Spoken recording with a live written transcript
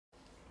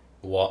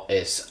What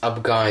is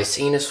up, guys?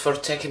 Enos for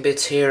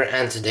TechBits here,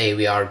 and today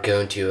we are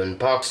going to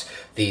unbox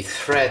the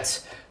Thread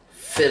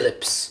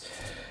Phillips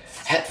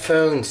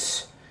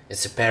headphones.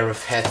 It's a pair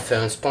of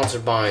headphones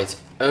sponsored by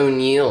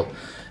O'Neil.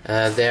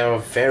 They are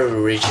very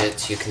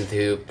rigid. You can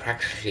do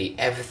practically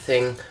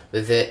everything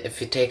with it.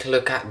 If you take a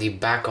look at the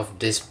back of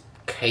this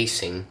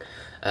casing,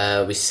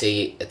 we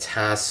see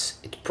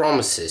it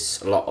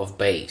promises a lot of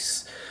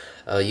bass.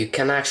 You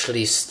can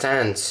actually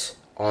stand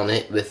on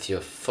it with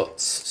your foot,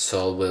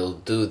 so we'll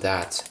do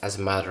that as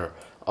a matter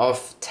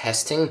of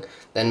testing.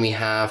 Then we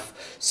have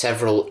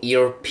several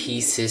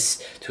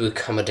earpieces to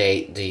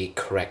accommodate the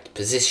correct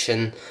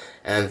position,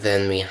 and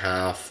then we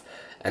have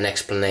an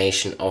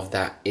explanation of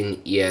that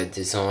in-ear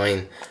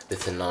design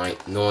with a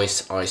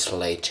noise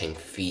isolating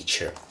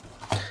feature.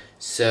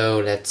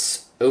 So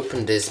let's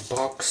open this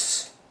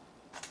box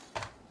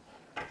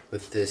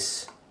with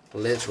this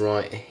lid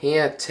right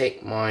here.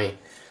 Take my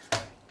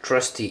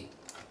trusty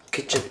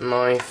kitchen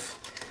knife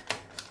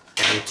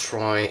and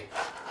try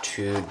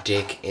to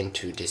dig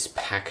into this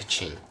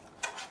packaging.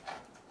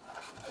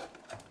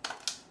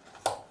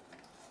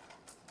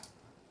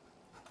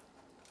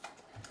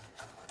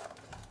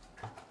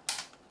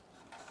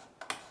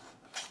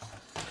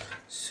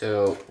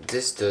 So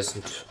this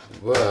doesn't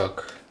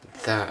work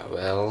that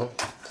well,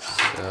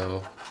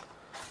 so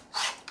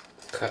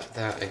cut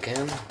that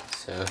again.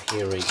 So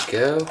here we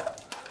go,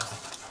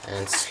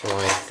 and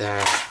slide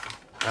that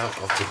out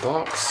of the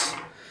box,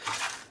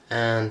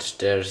 and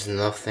there's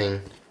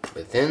nothing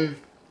within.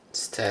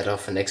 Instead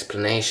of an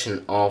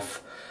explanation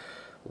of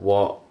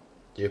what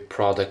your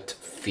product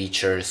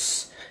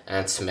features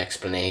and some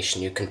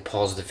explanation, you can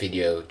pause the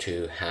video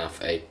to have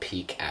a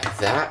peek at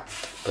that.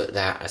 Put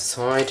that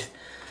aside,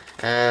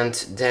 and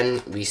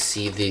then we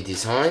see the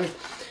design.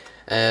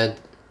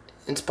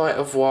 In spite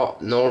of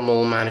what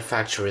normal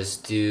manufacturers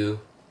do,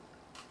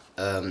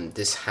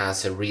 this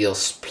has a real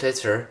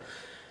splitter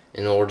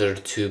in order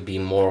to be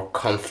more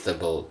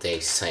comfortable, they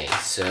say.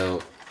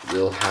 So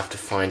we'll have to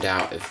find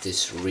out if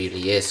this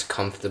really is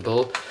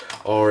comfortable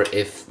or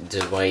if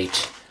the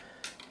weight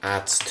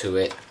adds to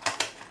it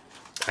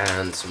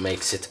and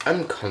makes it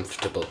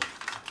uncomfortable.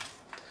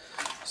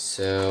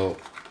 So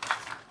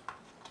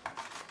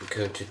I'm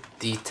going to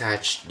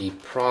detach the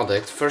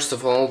product. First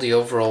of all, the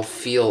overall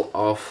feel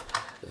of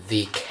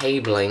the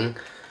cabling,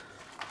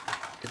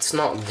 it's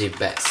not the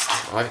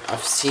best.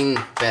 I've seen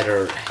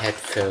better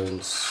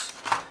headphones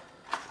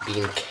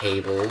being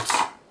cabled.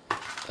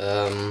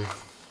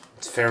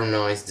 It's very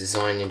nice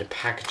design in the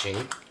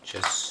packaging.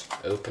 Just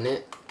open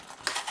it.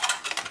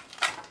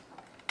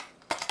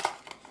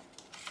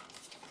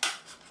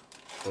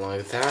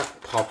 Like that,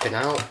 pop it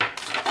out.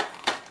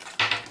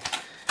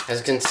 As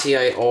you can see,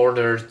 I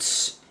ordered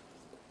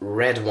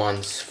red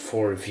ones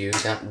for review.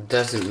 That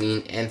doesn't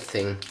mean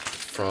anything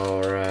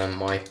for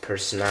my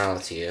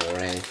personality or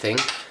anything,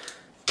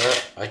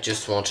 but I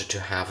just wanted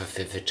to have a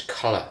vivid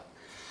color.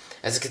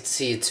 As you can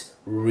see, it's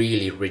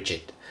really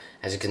rigid.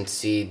 As you can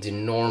see, the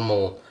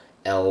normal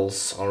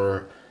L's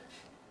are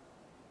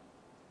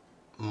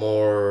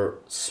more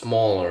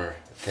smaller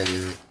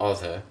than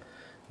other,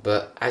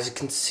 but as you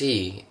can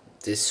see,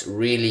 this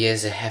really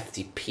is a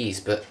hefty piece.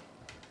 But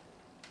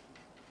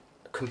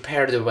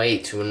compare the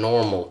weight to a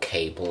normal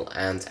cable,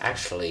 and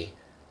actually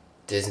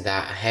it isn't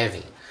that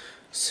heavy.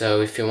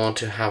 So if you want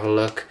to have a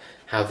look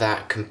how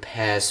that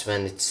compares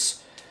when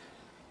it's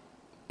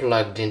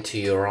plugged into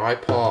your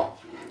iPod,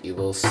 you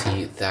will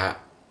see that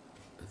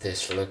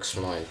this looks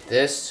like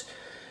this.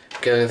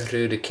 Going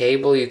through the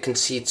cable, you can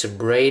see it's a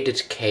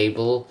braided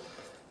cable.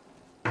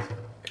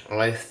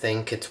 I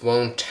think it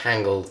won't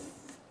tangle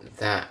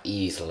that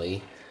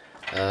easily.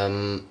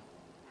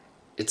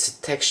 It's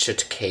a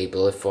textured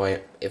cable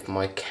if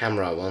my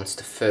camera wants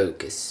to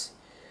focus,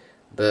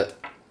 but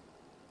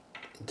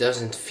it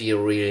doesn't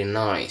feel really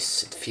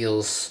nice. It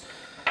feels,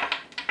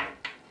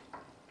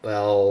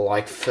 well,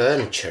 like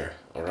furniture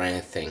or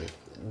anything.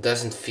 It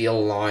doesn't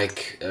feel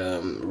like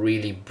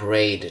really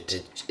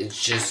braided.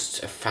 It's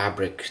just a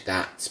fabric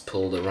that's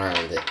pulled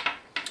around it.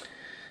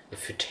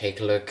 If you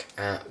take a look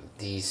at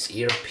these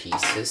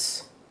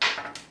earpieces,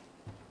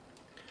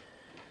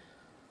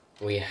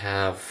 we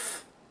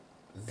have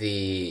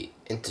the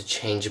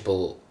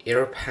interchangeable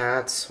ear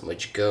pads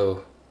which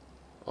go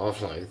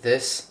off like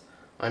this.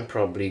 I'm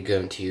probably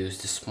going to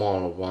use the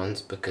smaller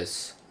ones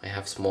because I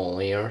have small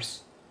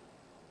ears,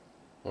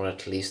 or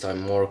at least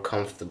I'm more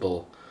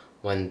comfortable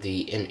when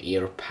the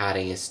in-ear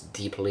padding is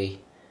deeply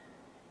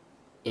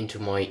into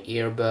my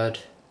earbud.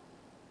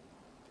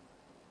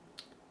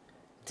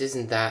 It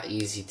isn't that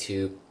easy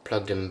to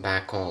plug them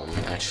back on,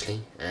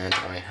 actually, and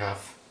I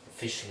have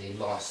officially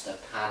lost the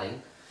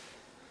padding.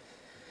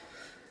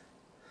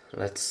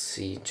 Let's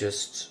see,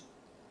 just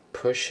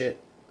push it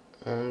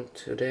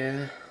onto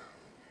there.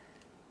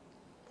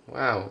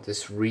 Wow,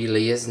 this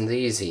really isn't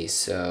easy,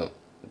 so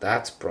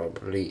that's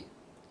probably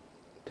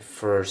the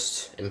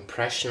first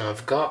impression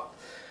I've got.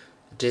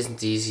 It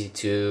isn't easy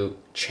to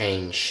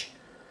change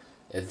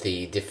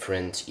the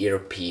different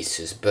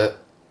earpieces,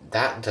 but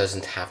that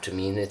doesn't have to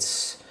mean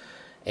it's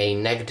a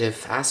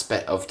negative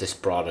aspect of this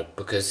product,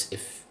 because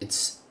if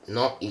it's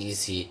not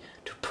easy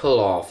to pull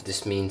off,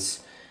 this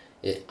means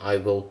I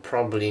will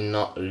probably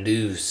not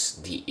lose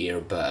the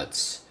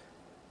earbuds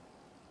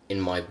in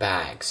my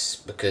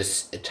bags,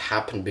 because it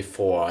happened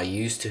before. I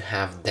used to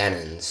have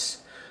Denons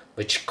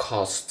which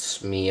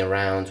costs me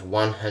around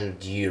 100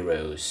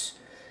 euros,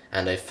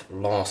 and I've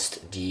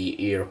lost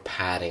the ear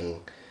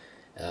padding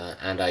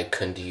and I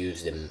couldn't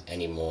use them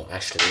anymore.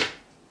 Actually,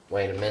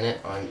 wait a minute,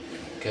 I'm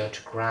going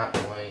to grab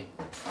my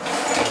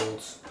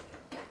old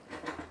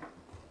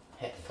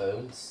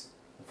headphones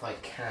if I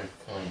can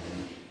find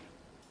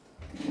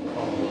them.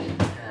 Probably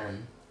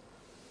can.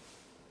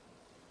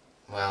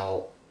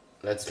 Well,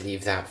 let's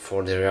leave that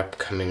for the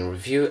upcoming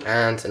review,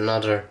 and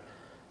another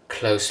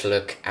close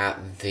look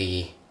at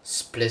the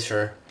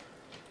splitter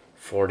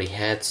for the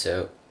head.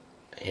 So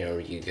here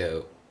you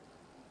go.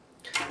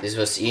 This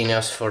was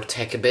Enos for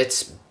Tech a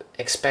Bit.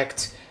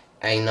 Expect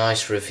a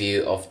nice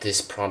review of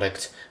this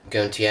product. I'm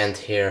going to end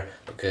here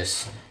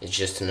because it's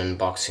just an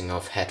unboxing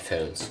of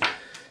headphones.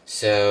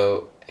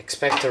 So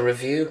expect a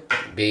review.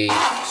 Be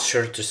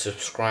sure to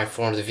subscribe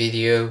for the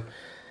video,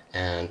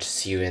 and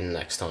see you in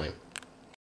next time.